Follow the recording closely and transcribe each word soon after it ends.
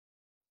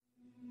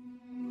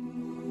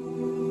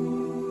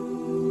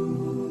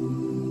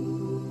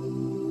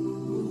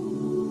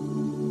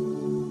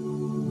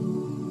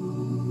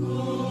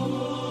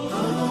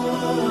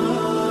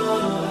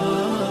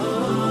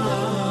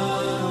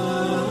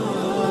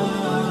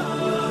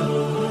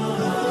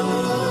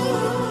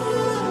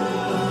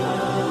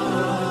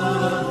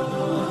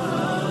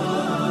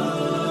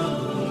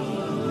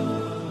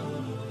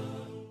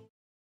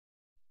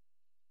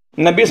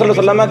नबी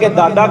सल्लल्लाहु अलैहि वसल्लम के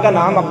दादा का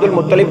नाम अब्दुल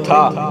मुत्तलिब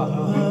था।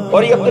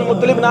 और ये अब्दुल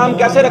मुत्तलिब नाम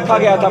कैसे रखा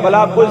गया था भला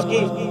आपको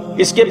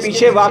इसके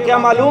पीछे वाकया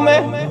मालूम है?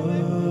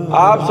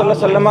 आप सल्लल्लाहु अलैहि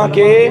वसल्लम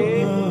के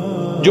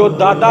जो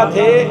दादा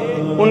थे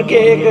उनके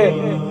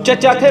एक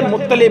चचा थे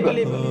मुत्तलिब।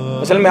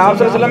 असल में आप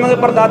सल्लल्लाहु अलैहि वसल्लम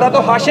के परदादा तो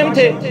हाशिम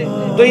थे,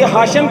 तो ये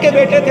हाशिम के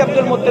बेटे थे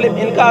अब्दुल मुत्तलिब।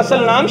 इनका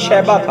असल नाम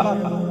शैबा था।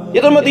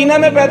 ये तो मदीना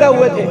में पैदा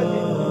हुए थे।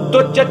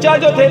 तो चचा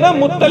जो थे ना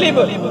मुत्तलिब,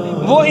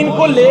 वो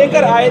इनको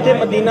लेकर आए थे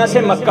मदीना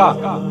से मक्का।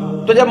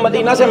 तो जब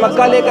मदीना से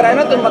मक्का लेकर आए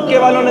ना, तो मक्के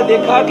वालों ने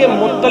देखा कि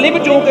मुत्तलिब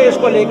चूंकि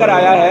इसको लेकर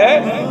आया है,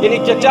 यानी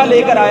चचा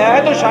लेकर आया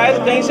है, तो शायद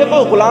कहीं से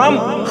कोई गुलाम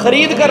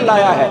खरीद कर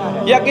लाया है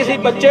या किसी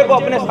बच्चे को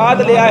अपने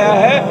साथ ले आया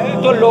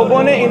है। तो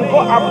लोगों ने इनको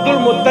अब्दुल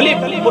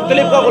मुत्तलिब,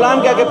 मुत्तलिब का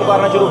गुलाम कह के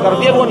पुकारना शुरू कर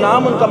दिया। वो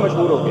नाम उनका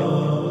मशहूर हो गया।